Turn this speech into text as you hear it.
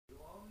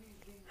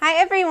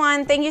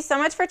everyone, thank you so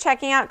much for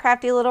checking out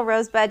Crafty Little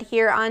Rosebud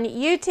here on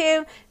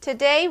YouTube.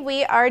 Today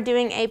we are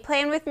doing a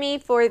plan with me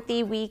for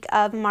the week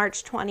of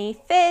March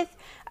 25th.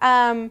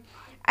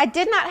 I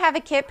did not have a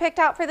kit picked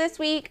out for this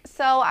week,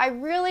 so I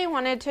really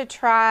wanted to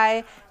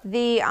try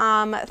the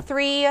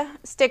 3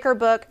 sticker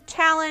book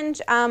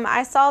challenge.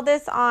 I saw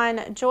this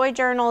on Joy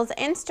Journal's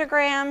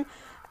Instagram,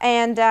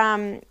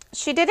 and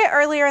she did it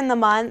earlier in the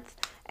month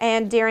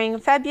and during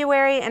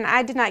February, and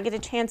I did not get a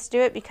chance to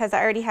do it because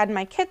I already had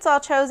my kits all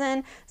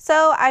chosen.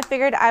 So I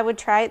figured I would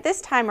try it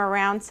this time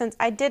around since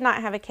I did not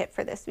have a kit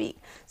for this week.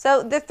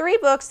 So the 3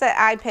 books that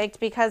I picked,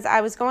 because I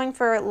was going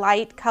for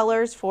light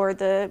colors for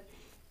the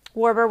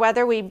warmer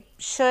weather we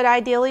should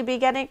ideally be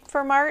getting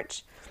for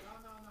March.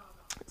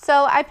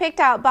 So I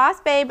picked out Boss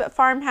Babe,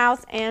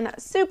 Farmhouse, and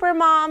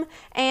Supermom,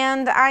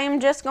 and I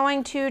am just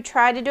going to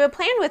try to do a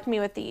plan with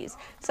me with these.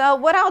 So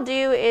what I'll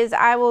do is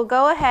I will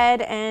go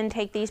ahead and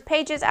take these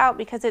pages out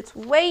because it's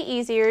way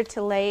easier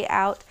to lay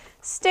out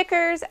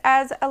stickers,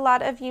 as a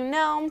lot of you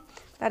know.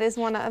 That is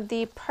one of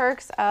the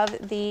perks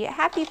of the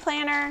Happy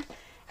Planner.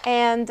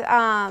 And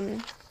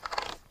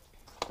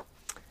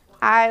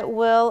I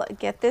will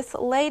get this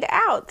laid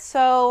out.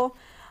 So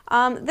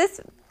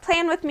this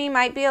plan with me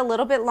might be a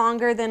little bit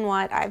longer than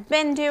what I've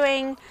been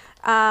doing,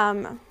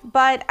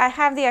 but I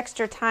have the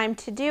extra time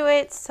to do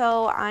it,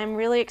 so I'm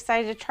really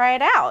excited to try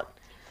it out.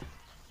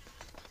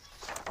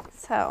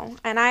 So,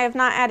 and I have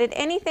not added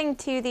anything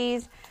to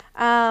these.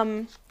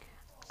 I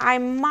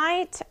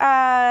might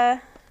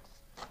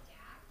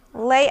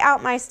lay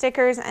out my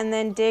stickers and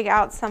then dig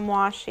out some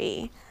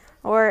washi,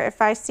 or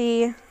if I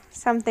see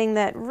something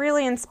that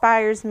really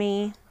inspires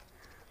me,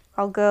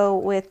 I'll go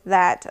with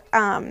that.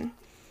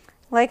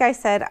 Like I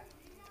said,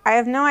 I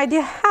have no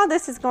idea how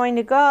this is going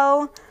to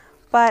go,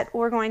 but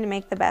we're going to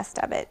make the best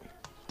of it.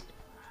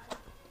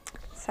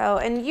 So,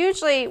 and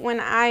usually when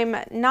I'm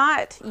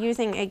not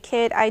using a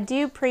kit, I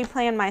do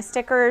pre-plan my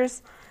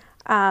stickers,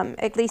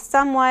 at least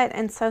somewhat.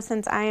 And so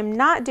since I am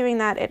not doing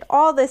that at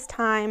all this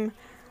time,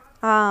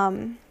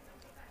 I'm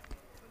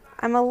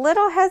a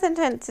little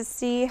hesitant to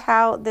see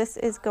how this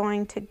is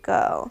going to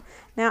go.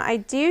 Now, I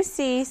do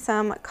see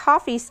some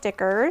coffee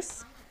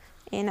stickers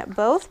in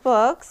both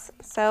books.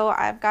 So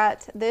I've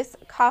got this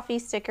coffee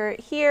sticker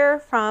here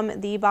from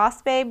the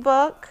Boss Babe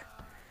book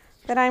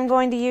that I'm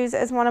going to use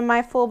as one of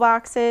my full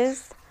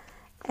boxes.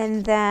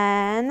 And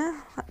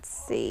then, let's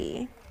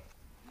see,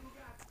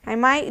 I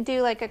might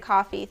do like a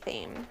coffee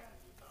theme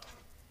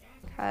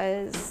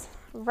because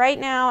right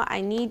now I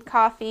need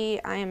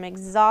coffee. I am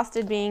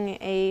exhausted being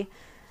a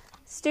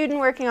student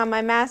working on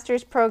my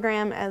master's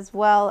program as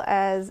well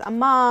as a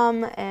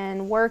mom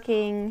and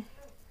working,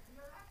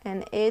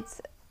 and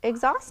it's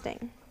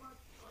exhausting.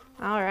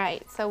 All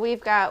right, so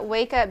we've got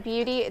Wake Up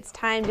Beauty, It's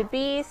Time to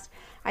Beast.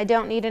 I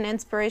don't need an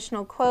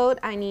inspirational quote.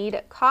 I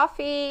need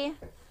coffee.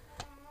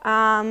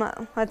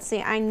 Let's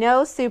see, I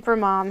know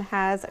Supermom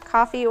has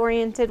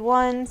coffee-oriented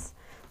ones,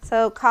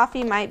 so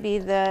coffee might be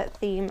the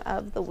theme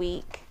of the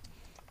week.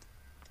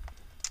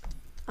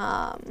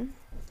 Let's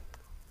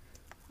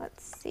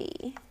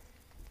see.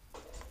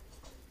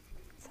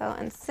 So,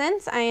 and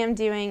since I am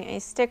doing a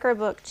sticker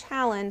book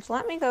challenge,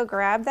 let me go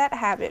grab that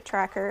habit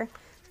tracker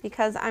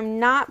because I'm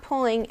not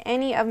pulling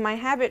any of my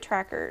habit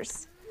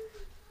trackers.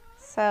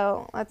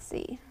 So let's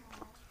see.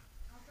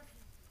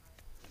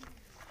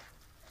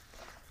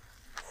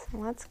 So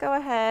let's go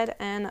ahead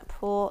and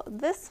pull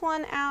this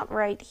one out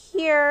right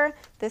here.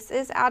 This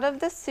is out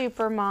of the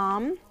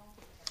Supermom.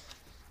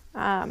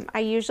 I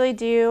usually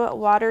do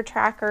water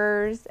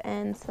trackers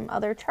and some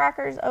other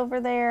trackers over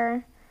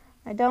there.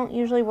 I don't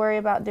usually worry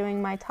about doing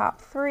my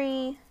top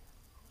 3.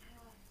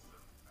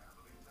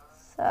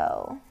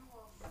 So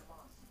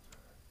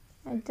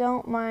I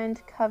don't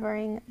mind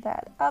covering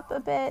that up a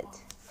bit.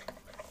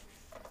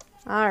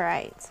 All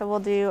right, so we'll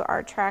do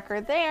our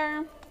tracker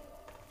there.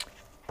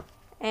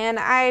 And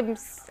I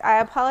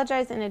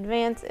apologize in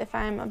advance if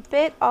I'm a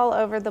bit all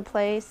over the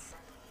place.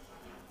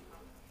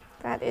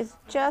 That is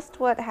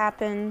just what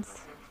happens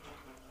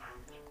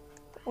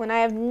when I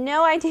have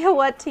no idea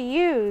what to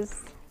use.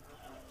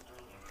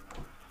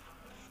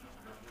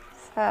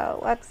 So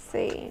let's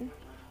see.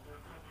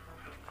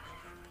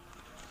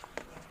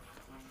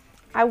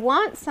 I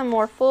want some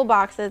more full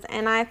boxes,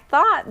 and I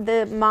thought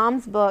the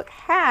Mom's book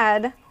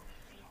had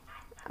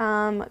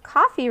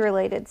coffee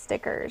related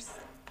stickers.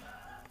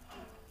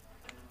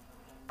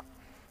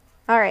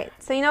 All right,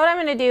 so you know what I'm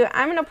going to do?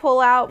 I'm going to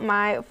pull out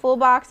my full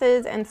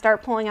boxes and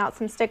start pulling out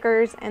some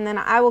stickers, and then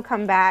I will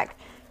come back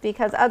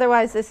because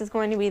otherwise this is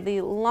going to be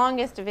the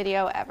longest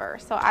video ever.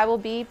 So I will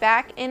be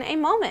back in a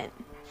moment.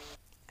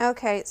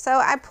 Okay, so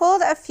I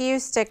pulled a few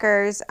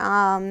stickers.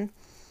 I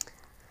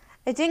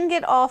didn't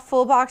get all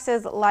full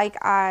boxes like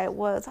I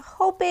was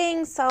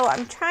hoping, so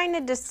I'm trying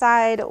to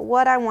decide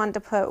what I want to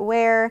put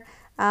where.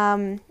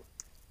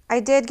 I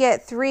did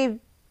get three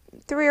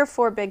or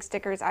four big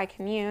stickers I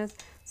can use.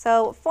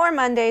 So for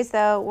Mondays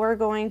though, we're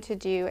going to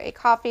do a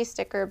coffee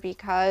sticker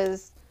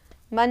because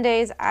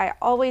Mondays I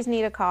always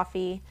need a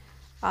coffee,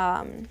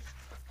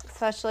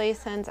 especially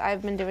since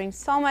I've been doing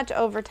so much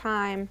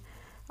overtime.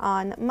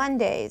 on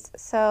Mondays.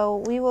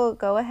 So we will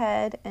go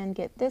ahead and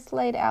get this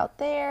laid out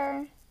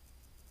there.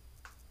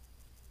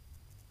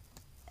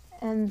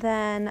 And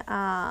then,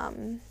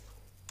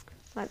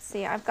 let's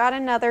see, I've got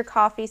another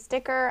coffee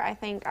sticker. I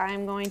think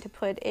I'm going to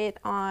put it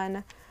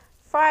on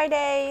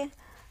Friday,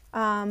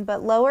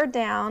 but lower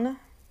down,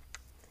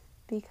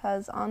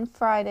 because on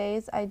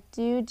Fridays I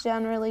do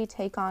generally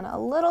take on a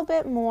little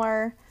bit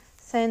more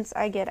since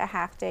I get a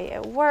half day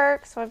at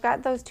work. So I've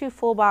got those 2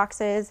 full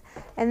boxes.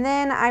 And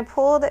then I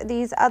pulled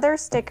these other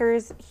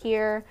stickers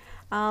here.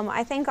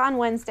 I think on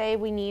Wednesday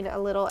we need a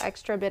little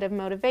extra bit of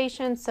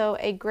motivation. So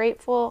a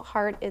grateful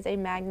heart is a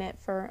magnet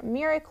for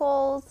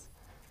miracles.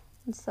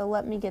 And so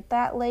let me get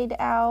that laid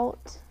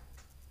out.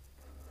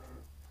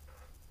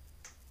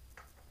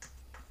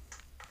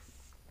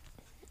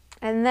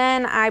 And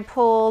then I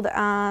pulled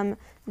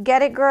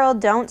Get It Girl,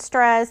 Don't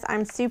Stress,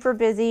 I'm Super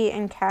Busy,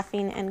 and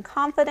Caffeine and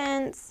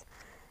Confidence.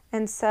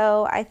 And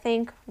so I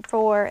think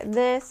for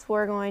this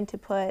we're going to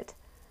put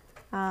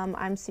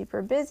I'm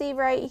super busy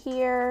right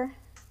here.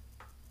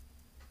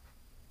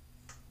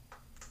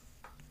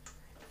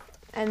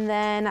 And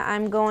then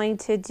I'm going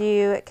to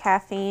do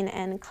Caffeine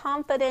and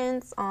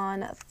Confidence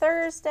on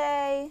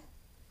Thursday.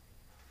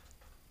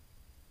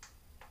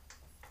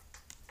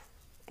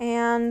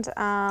 And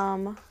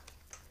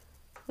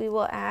we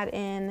will add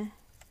in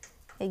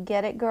a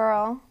Get It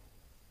Girl,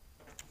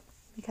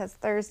 because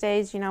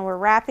Thursdays, you know, we're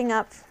wrapping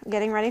up,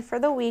 getting ready for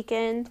the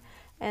weekend.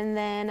 And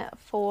then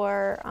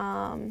for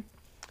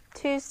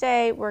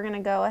Tuesday, we're going to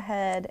go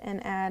ahead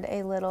and add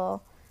a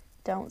little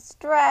Don't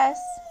Stress.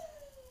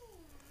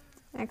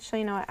 Actually,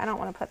 you know what? I don't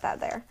want to put that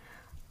there.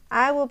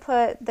 I will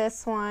put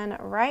this one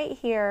right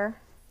here,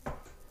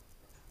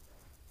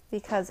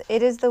 because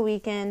it is the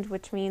weekend,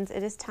 which means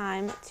it is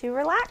time to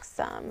relax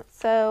some.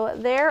 So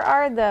there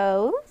are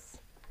those.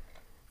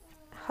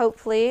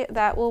 Hopefully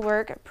that will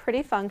work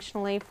pretty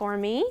functionally for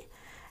me.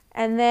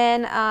 And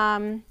then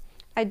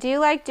I do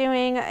like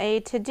doing a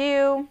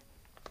to-do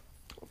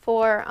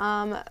for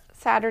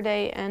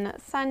Saturday and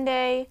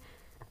Sunday.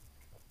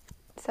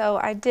 So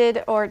I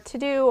did, or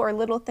to-do or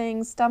little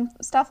things,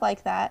 stuff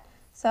like that.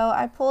 So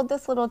I pulled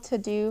this little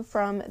to-do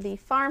from the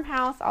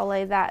Farmhouse. I'll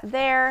lay that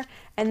there.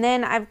 And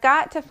then I've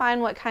got to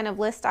find what kind of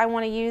list I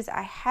want to use.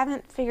 I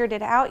haven't figured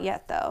it out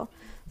yet though.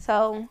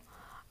 So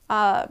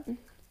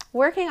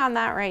working on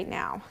that right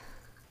now.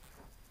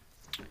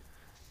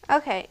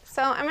 Okay,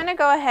 so I'm going to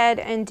go ahead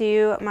and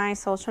do my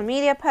social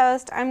media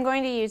post. I'm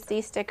going to use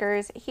these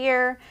stickers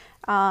here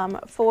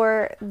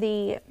for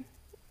the,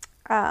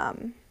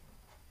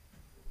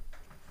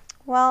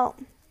 well,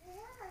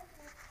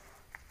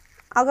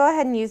 I'll go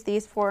ahead and use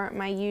these for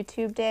my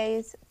YouTube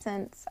days,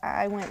 since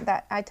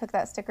I took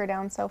that sticker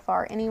down so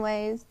far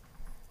anyways.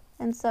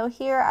 And so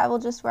here I will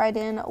just write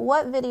in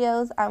what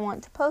videos I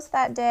want to post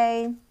that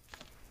day.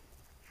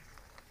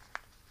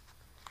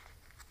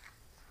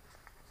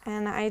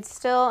 And I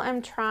still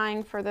am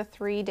trying for the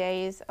 3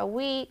 days a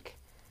week.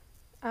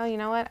 Oh, you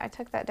know what? I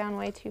took that down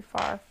way too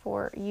far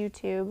for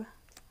YouTube.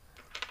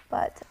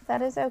 But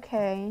that is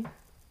okay,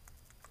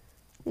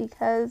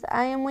 because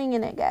I am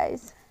winging it,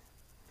 guys.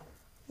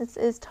 This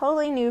is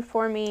totally new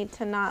for me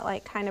to not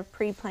like kind of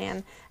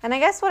pre-plan. And I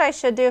guess what I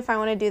should do if I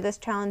want to do this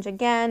challenge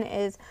again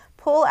is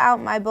pull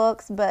out my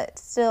books, but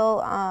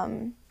still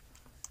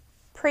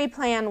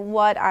pre-plan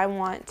what I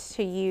want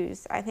to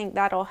use. I think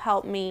that'll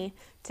help me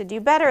to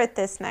do better at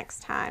this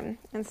next time,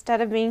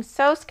 instead of being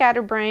so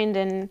scatterbrained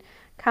and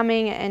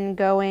coming and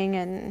going,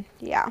 and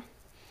yeah.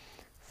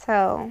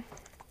 So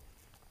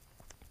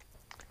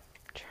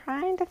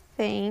trying to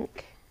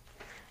think.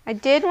 I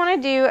did want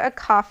to do a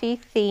coffee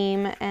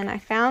theme, and I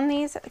found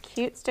these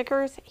cute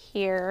stickers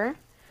here.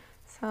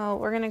 So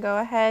we're going to go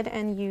ahead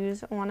and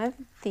use one of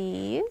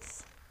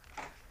these.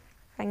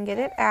 If I can get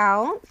it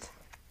out.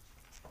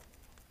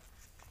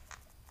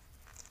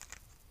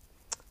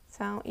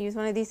 So use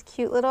one of these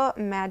cute little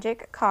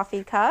magic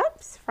coffee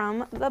cups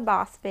from the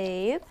Boss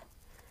Babe.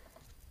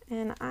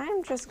 And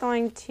I'm just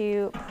going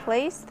to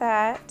place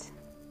that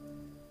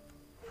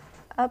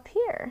up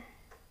here.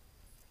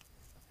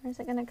 Or is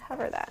it going to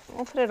cover that?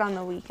 We'll put it on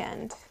the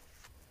weekend.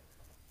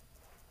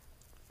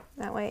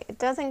 That way it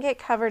doesn't get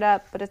covered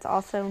up, but it's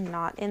also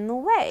not in the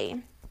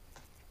way.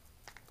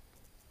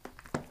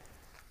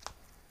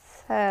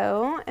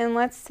 So, and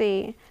let's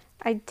see.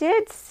 I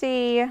did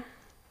see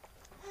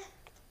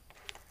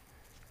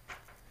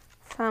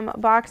some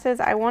boxes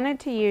I wanted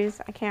to use.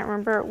 I can't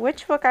remember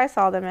which book I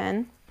saw them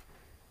in.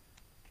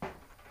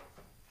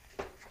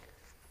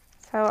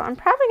 So I'm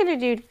probably going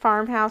to do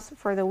Farmhouse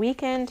for the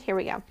weekend. Here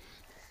we go.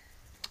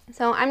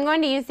 So I'm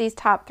going to use these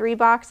top 3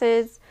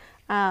 boxes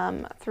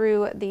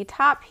through the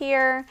top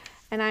here,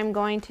 and I'm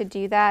going to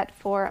do that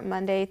for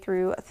Monday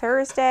through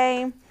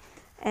Thursday.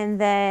 And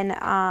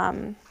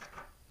then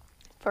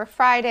for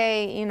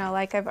Friday, you know,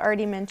 like I've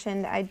already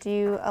mentioned, I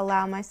do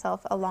allow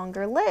myself a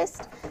longer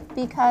list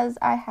because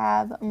I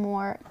have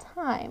more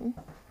time.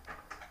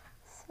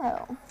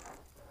 So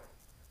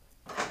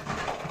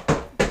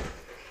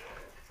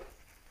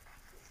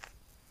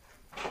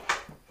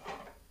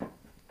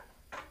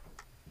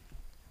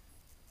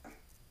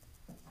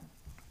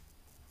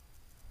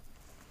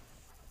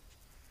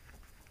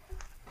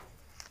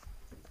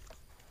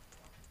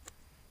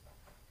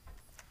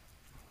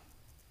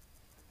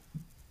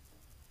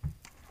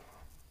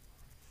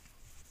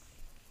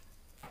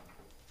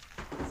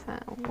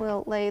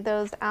we'll lay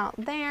those out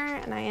there,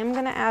 and I am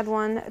going to add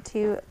one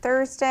to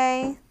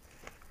Thursday.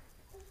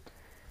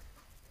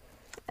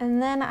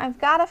 And then I've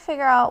got to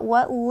figure out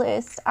what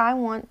list I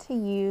want to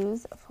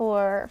use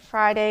for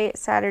Friday,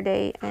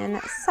 Saturday, and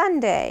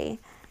Sunday.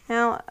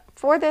 Now,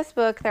 for this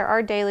book, there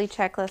are daily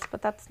checklists,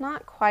 but that's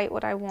not quite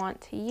what I want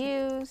to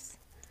use.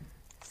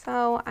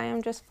 So I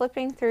am just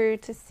flipping through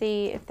to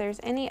see if there's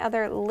any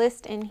other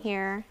list in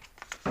here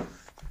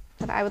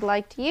that I would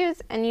like to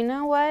use. And you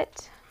know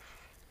what?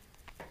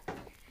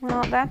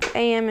 Well, that's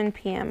AM and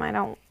PM. I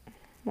don't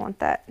want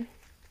that.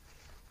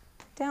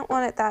 Don't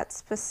want it that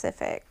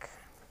specific.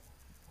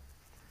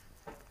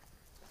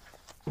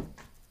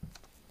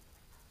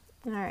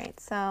 All right,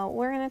 so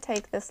we're going to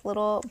take this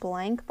little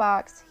blank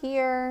box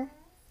here,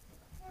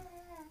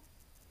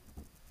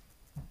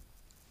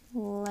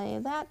 lay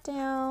that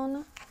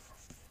down,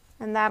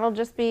 and that'll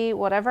just be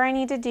whatever I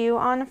need to do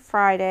on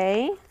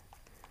Friday.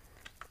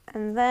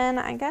 And then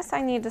I guess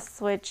I need to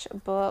switch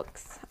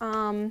books.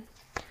 I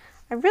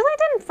really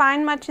didn't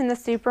find much in the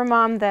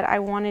Supermom that I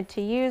wanted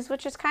to use,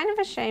 which is kind of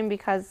a shame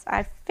because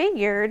I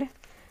figured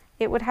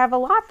it would have a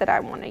lot that I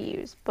want to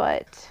use,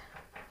 but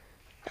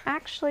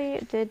actually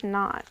it did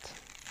not.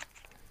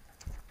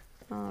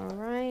 All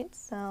right,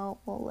 so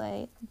we'll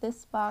lay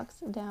this box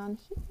down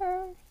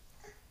here.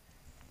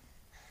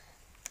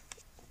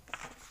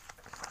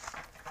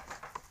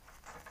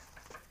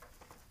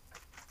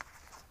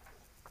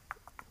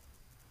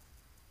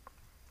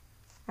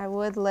 I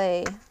would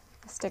lay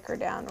a sticker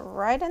down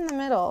right in the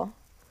middle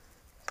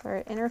where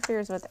it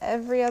interferes with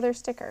every other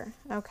sticker.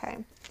 Okay,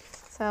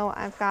 so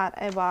I've got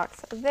a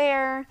box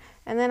there,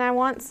 and then I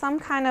want some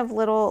kind of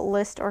little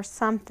list or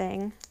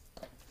something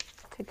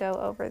to go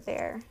over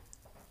there.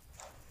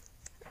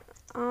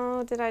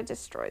 Oh, did I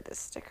destroy this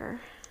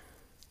sticker?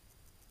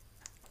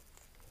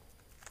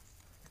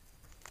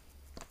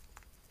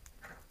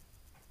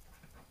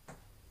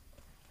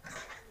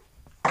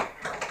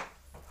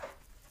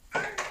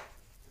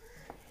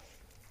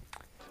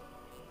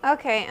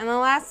 Okay, and the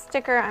last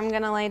sticker I'm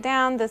going to lay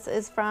down, this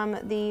is from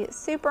the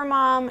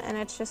Supermom, and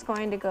it's just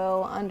going to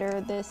go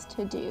under this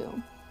to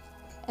do.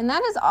 And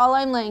that is all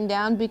I'm laying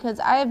down because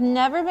I have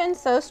never been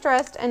so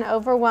stressed and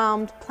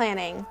overwhelmed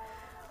planning.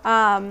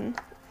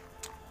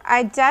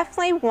 I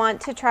definitely want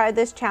to try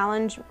this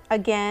challenge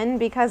again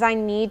because I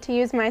need to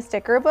use my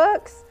sticker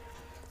books,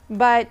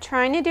 but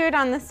trying to do it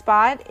on the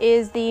spot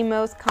is the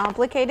most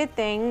complicated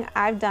thing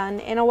I've done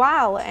in a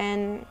while,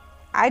 and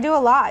I do a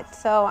lot,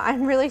 so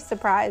I'm really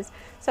surprised.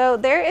 So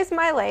there is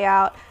my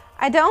layout.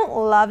 I don't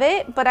love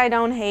it, but I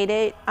don't hate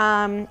it.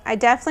 I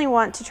definitely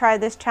want to try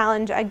this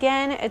challenge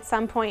again at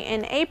some point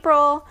in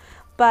April,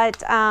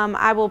 but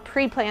I will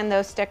pre-plan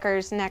those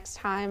stickers next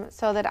time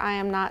so that I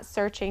am not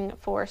searching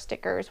for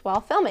stickers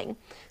while filming.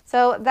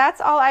 So that's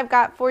all I've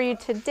got for you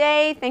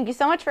today. Thank you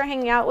so much for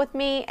hanging out with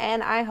me,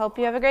 and I hope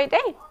you have a great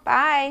day.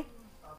 Bye.